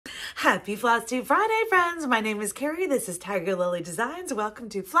Happy Flosstube Friday, friends! My name is Kari. This is Tiger Lily Designs. Welcome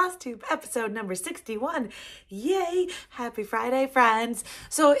to Flosstube episode number 61. Yay! Happy Friday, friends!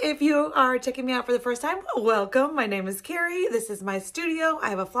 So if you are checking me out for the first time, welcome. My name is Kari. This is my studio. I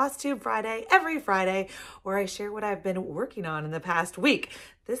have a Flosstube Friday every Friday where I share what I've been working on in the past week.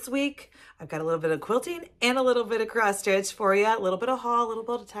 This week, I've got a little bit of quilting and a little bit of cross stitch for you. A little bit of haul, a little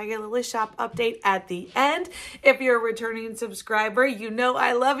bit of Tiger Lily shop update at the end. If you're a returning subscriber, you know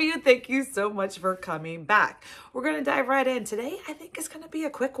I love you. Thank you so much for coming back. We're going to dive right in. Today, I think is going to be a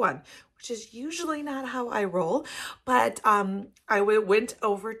quick one, which is usually not how I roll. But I went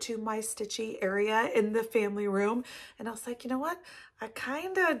over to my stitchy area in the family room, and I was like, you know what? I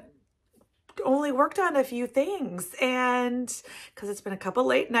kind of only worked on a few things, and because it's been a couple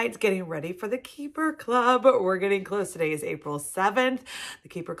late nights getting ready for the Keeper Club. We're getting close. Today is April 7th. The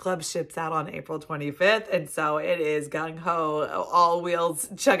Keeper Club ships out on April 25th, and so it is gung-ho, all wheels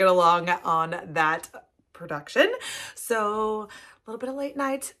chugging along on that production. So a little bit of late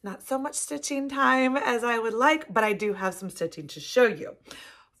night, not so much stitching time as I would like, but I do have some stitching to show you.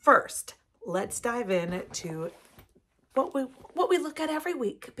 First, let's dive into what we look at every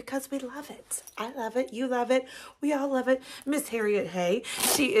week because we love it. I love it. You love it. We all love it. Miss Harriot Hey.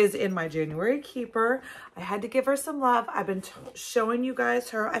 She is in my January keeper. I had to give her some love. I've been showing you guys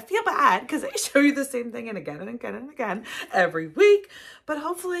her. I feel bad because I show you the same thing and again and again and again every week. But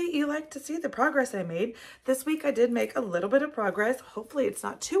hopefully you like to see the progress I made. This week I did make a little bit of progress. Hopefully it's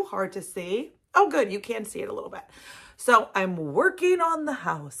not too hard to see. Oh, good. You can see it a little bit. So I'm working on the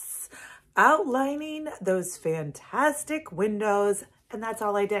house, outlining those fantastic windows, and that's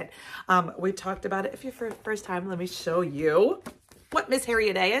all I did. We talked about it. If you're for the first time, let me show you what Miss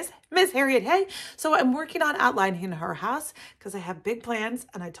Harriot Hey is. Miss Harriot Hey. So I'm working on outlining her house because I have big plans,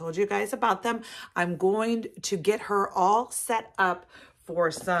 and I told you guys about them. I'm going to get her all set up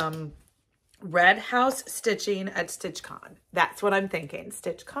for some red house stitching at StitchCon. That's what I'm thinking.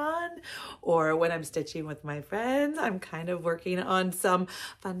 StitchCon, or when I'm stitching with my friends. I'm kind of working on some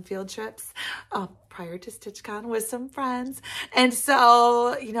fun field trips prior to StitchCon with some friends. And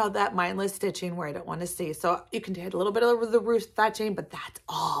so, you know, that mindless stitching where I don't want to see. So you can do a little bit of the roof thatching, but that's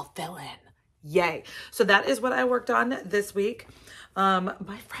all fill in. Yay. So that is what I worked on this week.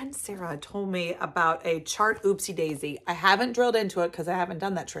 My friend Sarah told me about a chart oopsie daisy. I haven't drilled into it because I haven't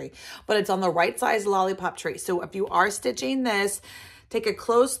done that tree, but it's on the right size lollipop tree. So if you are stitching this, take a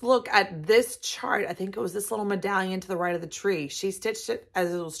close look at this chart. I think it was this little medallion to the right of the tree. She stitched it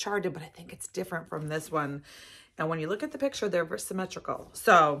as it was charted, but I think it's different from this one. And when you look at the picture, they're symmetrical.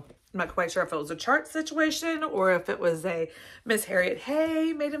 So I'm not quite sure if it was a chart situation or if it was a Miss Harriot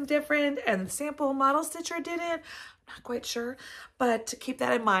Hey made them different and the sample model stitcher didn't. Not quite sure, but keep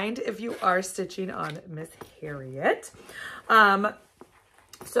that in mind if you are stitching on Miss Harriet.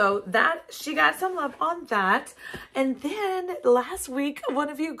 So that she got some love on that. And then last week, one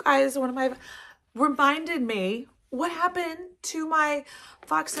of my reminded me what happened to my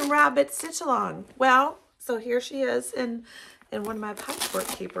Fox and Rabbit stitch along. Well, so here she is in one of my patchwork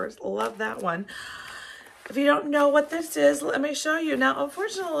keepers. Love that one. If you don't know what this is, let me show you. Now,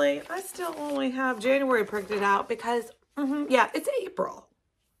 unfortunately, I still only have January printed out because, yeah, it's April,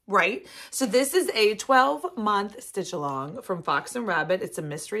 right? So this is a 12-month stitch along from Fox and Rabbit. It's a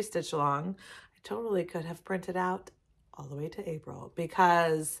mystery stitch along. I totally could have printed out all the way to April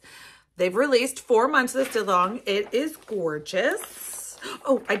because they've released 4 months of the stitch along. It is gorgeous.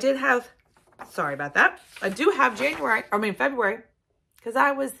 Oh, I did have, sorry about that. I do have February, because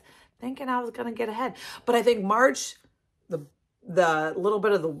I was thinking I was going to get ahead. But I think March, the little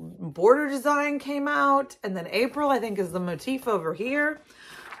bit of the border design came out. And then April, I think, is the motif over here.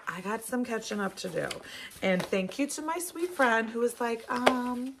 I got some catching up to do. And thank you to my sweet friend who was like,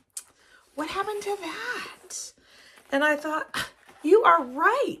 what happened to that? And I thought, you are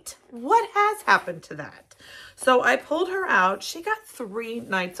right. What has happened to that? So I pulled her out. She got 3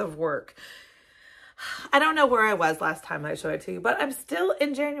 nights of work. I don't know where I was last time I showed it to you, but I'm still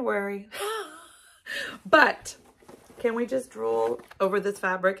in January. But can we just drool over this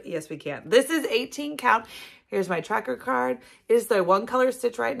fabric? Yes, we can. This is 18 count. Here's my tracker card. It is the 1 color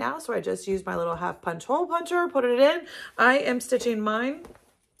stitch right now, so I just used my little half punch hole puncher, put it in. I am stitching mine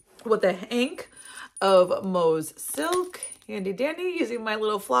with a hank of Mo's silk. Handy dandy, using my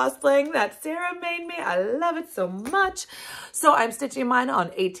little floss bling that Sarah made me. I love it so much. So I'm stitching mine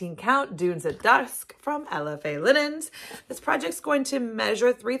on 18 count Dunes at Dusk from LFA Linens. This project's going to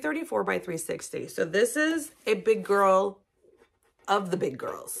measure 334 by 360. So this is a big girl of the big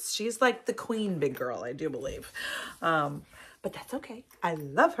girls. She's like the queen big girl, I do believe. But that's okay. I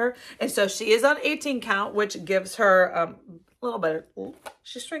love her. And so she is on 18 count, which gives her a little bit.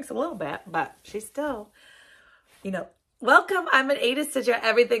 She shrinks a little bit, but she's still, you know, welcome. I'm an Aida stitcher.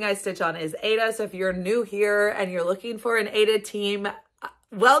 Everything I stitch on is Aida. So if you're new here and you're looking for an Aida team,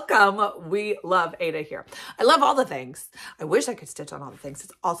 welcome. We love Aida here. I love all the things. I wish I could stitch on all the things.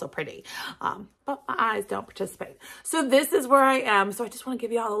 It's also pretty, but my eyes don't participate. So this is where I am. So I just want to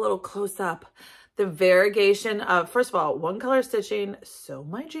give you all a little close up. The variegation of, first of all, one color stitching, so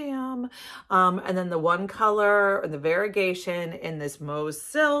my jam. And then the one color or the variegation in this Mauve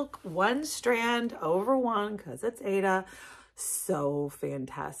silk, one strand over one, because it's Aida. So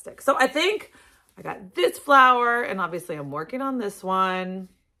fantastic. So I think I got this flower, and obviously I'm working on this one.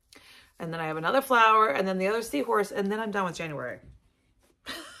 And then I have another flower, and then the other seahorse, and then I'm done with January.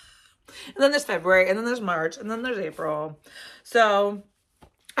 And then there's February, and then there's March, and then there's April. So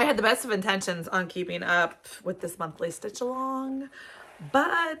I had the best of intentions on keeping up with this monthly stitch along,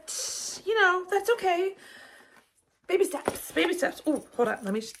 but you know, that's okay. Baby steps, baby steps. Oh, hold on.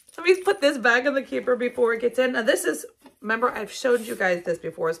 Let me put this back in the keeper before it gets in. Now this is, remember I've showed you guys this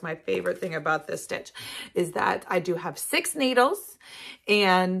before. It's my favorite thing about this stitch is that I do have 6 needles,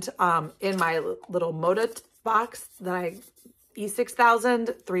 and in my little Moda box that I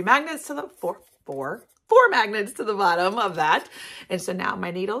E6000, 3 magnets to the four magnets to the bottom of that. And so now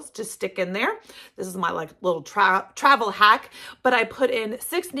my needles just stick in there. This is my like little travel hack, but I put in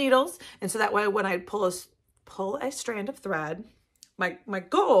 6 needles. And so that way, when I pull a strand of thread, my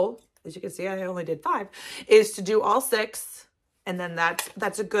goal, as you can see, I only did 5, is to do all 6. And then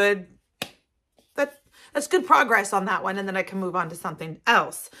that's good progress on that one. And then I can move on to something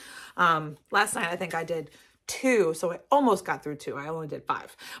else. Last night, I think I did 2, so I almost got through 2. I only did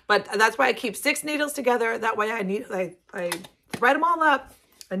 5, but that's why I keep 6 needles together. That way I thread them all up,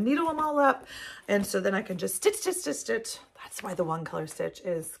 I needle them all up, and so then I can just stitch. That's why the one color stitch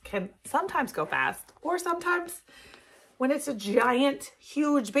can sometimes go fast, or sometimes when it's a giant,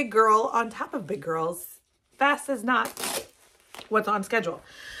 huge, big girl on top of big girls, fast is not what's on schedule.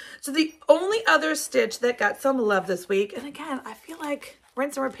 So the only other stitch that got some love this week, and again, I feel like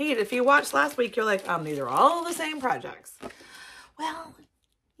rinse and repeat. If you watched last week, you're like, these are all the same projects. Well,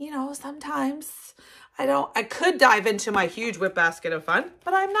 you know, sometimes I could dive into my huge WIP basket of fun,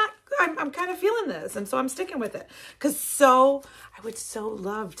 but I'm not, I'm kind of feeling this. And so I'm sticking with it. I would so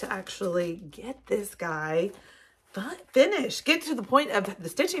love to actually get this guy finished, get to the point of the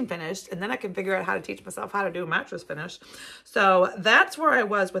stitching finished, and then I can figure out how to teach myself how to do a mattress finish. So that's where I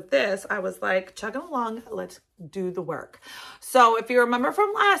was with this. I was like chugging along, let's do the work. So if you remember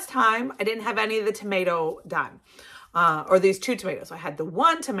from last time, I didn't have any of the tomato done. Or these 2 tomatoes. I had the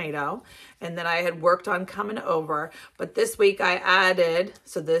 1 tomato, and then I had worked on coming over. But this week I added,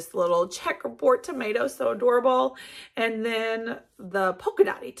 so this little checkerboard tomato, so adorable. And then the polka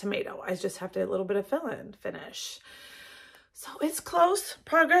dotty tomato. I just have to do a little bit of fill-in finish. So it's close.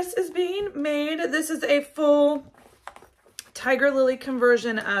 Progress is being made. This is a full Tiger Lily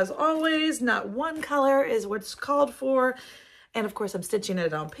conversion as always. Not one color is what's called for. And of course I'm stitching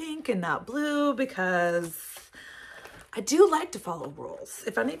it on pink and not blue because I do like to follow rules.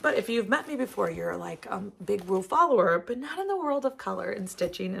 If you've met me before, you're like a big rule follower, but not in the world of color and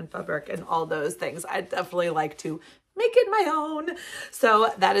stitching and fabric and all those things. I definitely like to make it my own.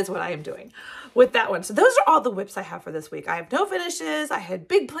 So that is what I am doing with that one. So those are all the WIPs I have for this week. I have no finishes. I had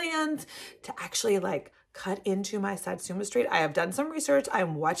big plans to actually like cut into my Satsuma straight. I have done some research.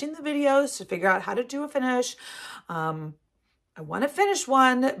 I'm watching the videos to figure out how to do a finish. I want to finish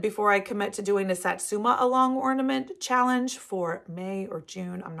one before I commit to doing a Satsuma along ornament challenge for May or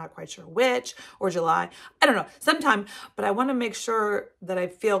June. I'm not quite sure which, or July. I don't know, sometime, but I want to make sure that I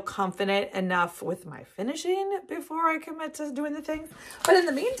feel confident enough with my finishing before I commit to doing the things. But in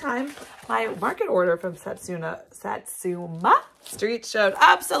the meantime, my market order from Satsuma Street showed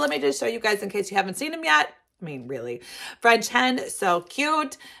up. So let me just show you guys in case you haven't seen them yet. I mean, really. French hen, so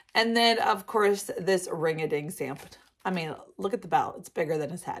cute. And then, of course, this ring-a-ding sample. I mean, look at the bell. It's bigger than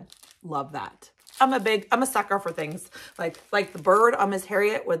his head. Love that. I'm a sucker for things like the bird on Miss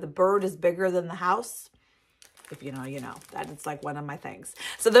Harriet, where the bird is bigger than the house. If you know, you know. That is like one of my things.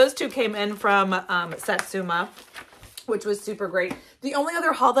 So those 2 came in from Satsuma, which was super great. The only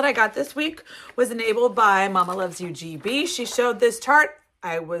other haul that I got this week was enabled by Mama Loves You GB. She showed this chart.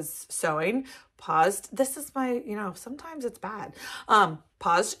 I was sewing, paused. This is my, you know, sometimes it's bad.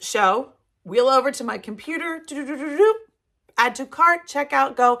 Paused, show. Wheel over to my computer, add to cart, check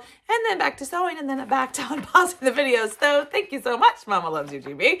out, go, and then back to sewing, and then back to unpausing the video. So thank you so much, Mama Loves You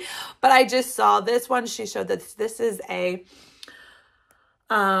GB. But I just saw this one. She showed that this is a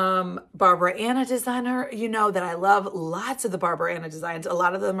Barbara Anna designer. You know that I love lots of the Barbara Anna designs. A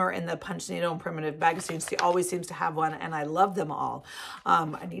lot of them are in the punch needle and primitive bag. She always seems to have one, and I love them all.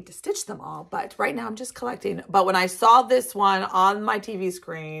 I need to stitch them all, but right now I'm just collecting. But when I saw this one on my TV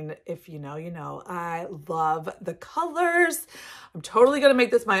screen, if you know, you know, I love the colors. I'm totally going to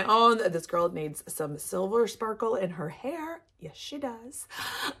make this my own. This girl needs some silver sparkle in her hair. Yes, she does.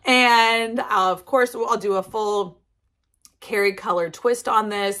 And of course, I'll do a full Kari color twist on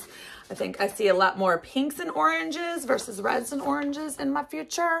this. I think I see a lot more pinks and oranges versus reds and oranges in my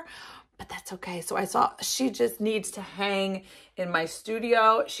future, but that's okay. So I saw she just needs to hang in my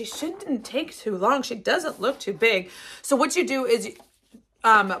studio. She shouldn't take too long. She doesn't look too big. So what you do is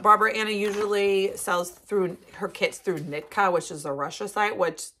Barbara Anna usually sells through her kits through Nitka, which is a Russia site,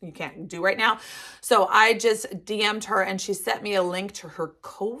 which you can't do right now. So I just DM'd her and she sent me a link to her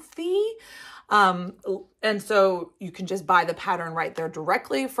Ko-fi. And so you can just buy the pattern right there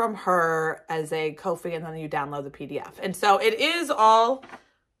directly from her as a Ko-fi, and then you download the PDF. And so it is all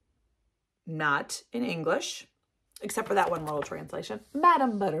not in English, except for that one little translation,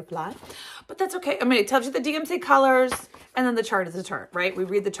 Madam Butterfly, but that's okay. I mean, it tells you the DMC colors, and then the chart is the chart, right? We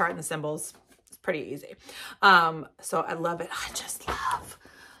read the chart and the symbols. It's pretty easy. So I love it. I just love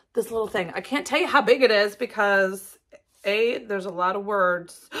this little thing. I can't tell you how big it is because there's a lot of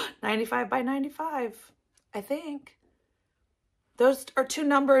words. 95 by 95, I think. Those are two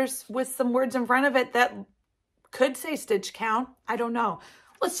numbers with some words in front of it that could say stitch count. I don't know.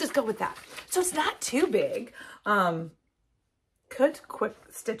 Let's just go with that. So it's not too big. Could quick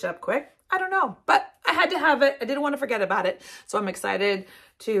stitch up quick. I don't know, but I had to have it. I didn't want to forget about it. So I'm excited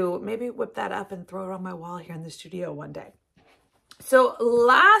to maybe whip that up and throw it on my wall here in the studio one day. So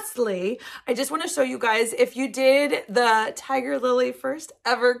lastly, I just want to show you guys, if you did the Tiger Lily first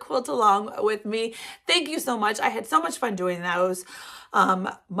ever quilt along with me, thank you so much. I had so much fun doing those.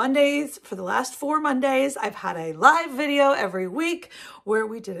 Mondays, for the last 4 Mondays, I've had a live video every week where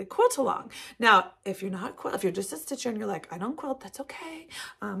we did a quilt along. Now, if you're just a stitcher and you're like, I don't quilt, that's okay.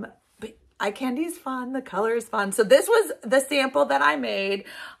 But eye candy is fun. The color is fun. So this was the sample that I made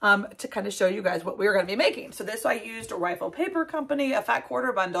to kind of show you guys what we were going to be making. So this I used a Rifle Paper Company, a fat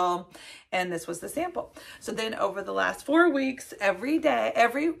quarter bundle, and this was the sample. So then over the last 4 weeks, every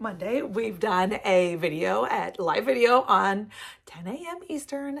Monday, we've done a live video on 10 a.m.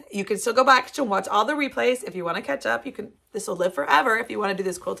 Eastern. You can still go back to watch all the replays if you want to catch up. This will live forever if you want to do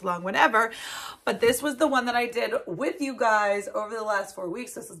this quilt along whenever. But this was the one that I did with you guys over the last 4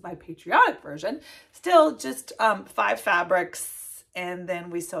 weeks. This is my patriotic version. Still just 5 fabrics, and then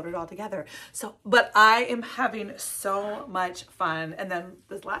we sewed it all together. So, but I am having so much fun. And then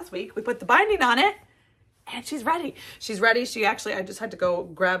this last week, we put the binding on it, and she's ready. She's ready. I just had to go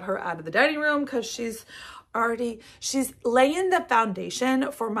grab her out of the dining room because she's laying the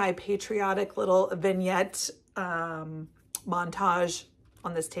foundation for my patriotic little vignette montage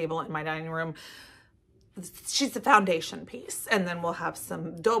on this table in my dining room. She's the foundation piece, and then we'll have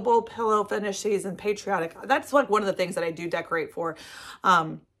some double pillow finishes and patriotic. That's like one of the things that I do decorate for.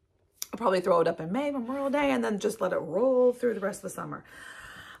 I'll probably throw it up in May, Memorial Day, and then just let it roll through the rest of the summer.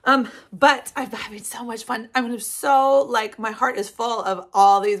 But I'm having so much fun. I'm so my heart is full of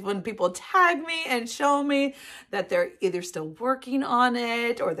all these when people tag me and show me that they're either still working on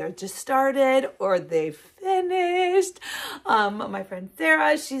it, or they're just started, or they've finished. My friend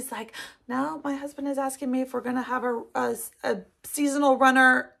Sarah, she's like, now my husband is asking me if we're going to have a seasonal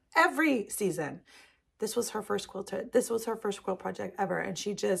runner every season. This was her first quilt. This was her first quilt project ever. And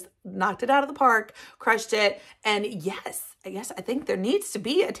she just knocked it out of the park, crushed it. And yes, I think there needs to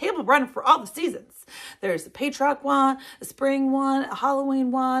be a table runner for all the seasons. There's a patriotic one, a spring one, a Halloween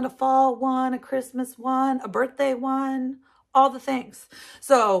one, a fall one, a Christmas one, a birthday one, all the things.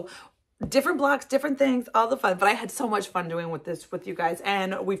 So different blocks, different things, all the fun. But I had so much fun doing this with you guys.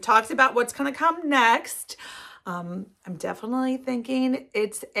 And we've talked about what's going to come next. I'm definitely thinking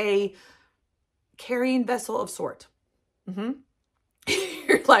it's a carrying vessel of sort.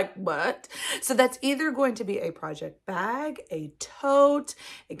 You're like, what? So that's either going to be a project bag, a tote,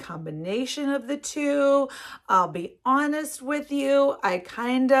 a combination of the two. I'll be honest with you. I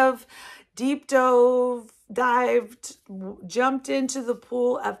kind of dived, jumped into the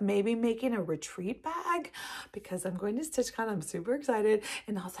pool of maybe making a retreat bag because I'm going to StitchCon. I'm super excited.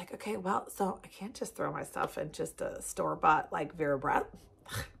 And I was like, okay, well, so I can't just throw my stuff in just a store-bought like Vera Brett.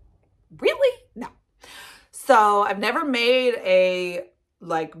 Really? No. So I've never made a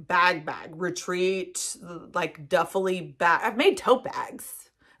bag retreat, duffely bag. I've made tote bags.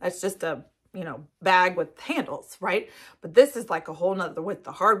 That's just a, bag with handles, right? But this is like a whole nother with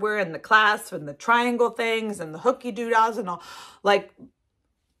the hardware and the clasp and the triangle things and the hooky doodahs and all.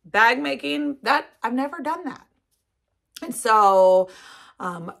 bag making, that I've never done that. And so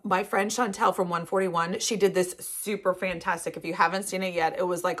my friend Chantel from 141, she did this super fantastic. If you haven't seen it yet, it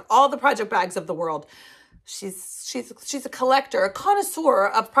was like all the project bags of the world. She's a collector, a connoisseur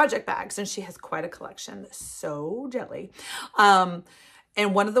of project bags, and she has quite a collection. So jelly. And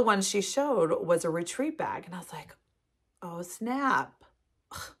one of the ones she showed was a retreat bag. And I was like, oh, snap.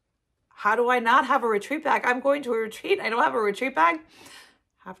 How do I not have a retreat bag? I'm going to a retreat. I don't have a retreat bag.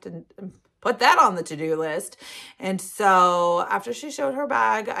 Have to put that on the to-do list. And so after she showed her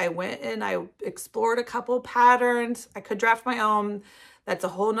bag, I went and I explored a couple patterns. I could draft my own. That's a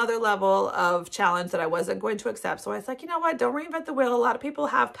whole nother level of challenge that I wasn't going to accept. So I was like, you know what? Don't reinvent the wheel. A lot of people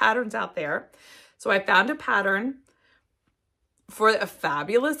have patterns out there. So I found a pattern for a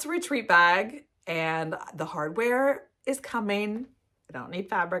fabulous retreat bag, and the hardware is coming. I don't need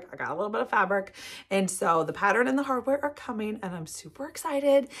fabric. I got a little bit of fabric. And so the pattern and the hardware are coming, and I'm super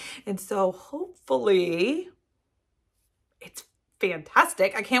excited. And so hopefully it's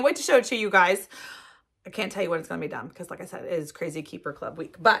fantastic. I can't wait to show it to you guys. I can't tell you when it's going to be done because, like I said, it is Crazy Keeper Club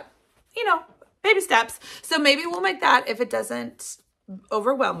week. But, you know, baby steps. So maybe we'll make that if it doesn't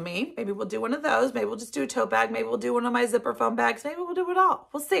overwhelm me. Maybe we'll do one of those. Maybe we'll just do a tote bag. Maybe we'll do one of my zipper foam bags. Maybe we'll do it all.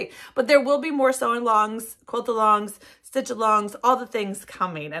 We'll see. But there will be more sew alongs, quilt alongs, stitch alongs, all the things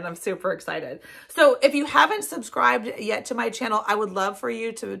coming, and I'm super excited. So if you haven't subscribed yet to my channel, I would love for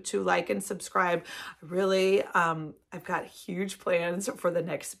you to like and subscribe. Really, I've got huge plans for the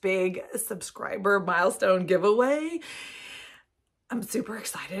next big subscriber milestone giveaway. I'm super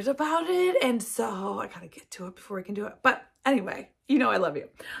excited about it, and so I gotta get to it before we can do it. But anyway, you know I love you.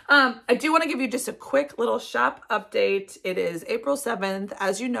 I do want to give you just a quick little shop update. It is April 7th.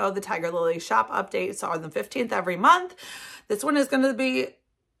 As you know, the Tiger Lily shop updates are the 15th every month. This one is going to be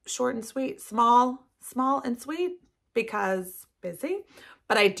short and sweet, small and sweet because busy.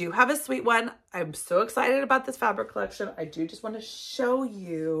 But I do have a sweet one. I'm so excited about this fabric collection. I do just want to show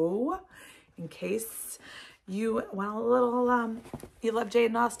you in case you want a little, you love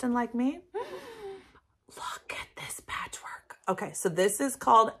Jane Austen like me. Look at this patchwork. Okay, so this is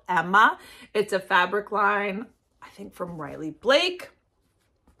called Emma. It's a fabric line, I think from Riley Blake.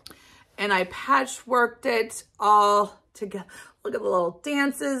 And I patchworked it all together. Look at the little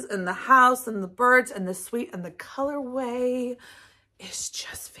dances and the house and the birds and the sweet, and the colorway is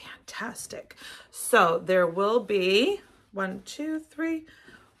just fantastic. So there will be 1, 2, 3,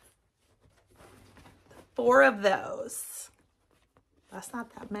 4 of those. That's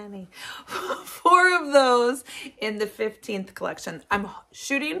not that many. 4 of those in the 15th collection. I'm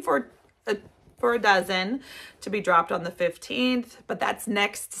shooting for a dozen to be dropped on the 15th, but that's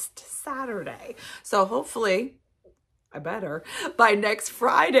next Saturday. So hopefully, I better, by next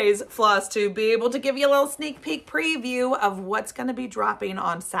Friday's Flosstube, be able to give you a little sneak peek preview of what's going to be dropping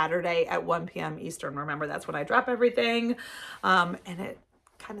on Saturday at 1 p.m. Eastern. Remember, that's when I drop everything, and it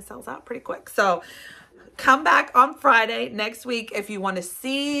kind of sells out pretty quick. So come back on Friday next week if you want to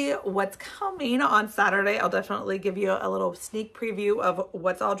see what's coming on Saturday. I'll definitely give you a little sneak preview of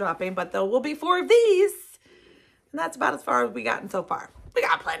what's all dropping, but there will be 4 of these. And that's about as far as we gotten so far. We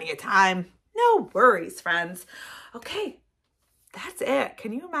got plenty of time. No worries, friends. Okay, that's it.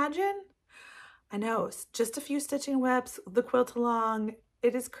 Can you imagine? I know, it's just a few stitching WIPs, the quilt along.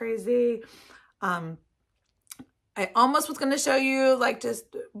 It is crazy. I almost was going to show you, like, just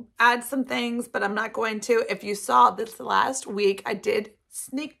add some things, but I'm not going to. If you saw this last week, I did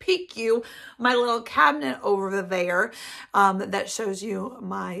sneak peek you my little cabinet over there that shows you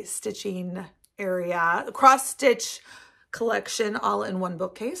my stitching area, cross stitch collection, all in one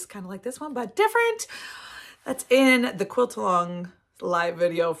bookcase, kind of like this one, but different. That's in the quilt along live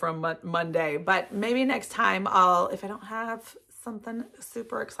video from Monday, but maybe next time if I don't have something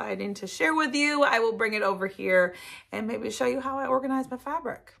super exciting to share with you, I will bring it over here and maybe show you how I organize my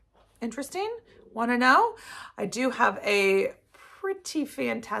fabric. Interesting? Want to know? I do have a pretty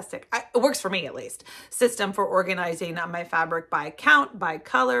fantastic, it works for me at least, system for organizing my fabric by count, by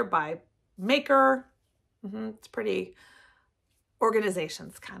color, by maker. It's pretty,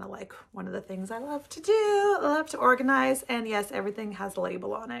 organization's kind of like one of the things I love to do. I love to organize, and yes, everything has a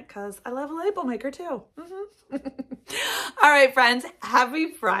label on it because I love a label maker too. All right, friends,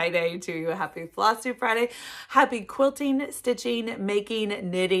 happy Friday to you. Happy Flosstube Friday. Happy quilting, stitching, making,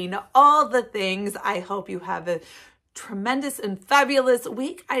 knitting, all the things. I hope you have a tremendous and fabulous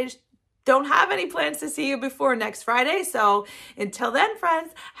week. I don't have any plans to see you before next Friday. So until then,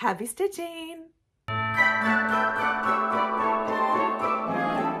 friends, happy stitching.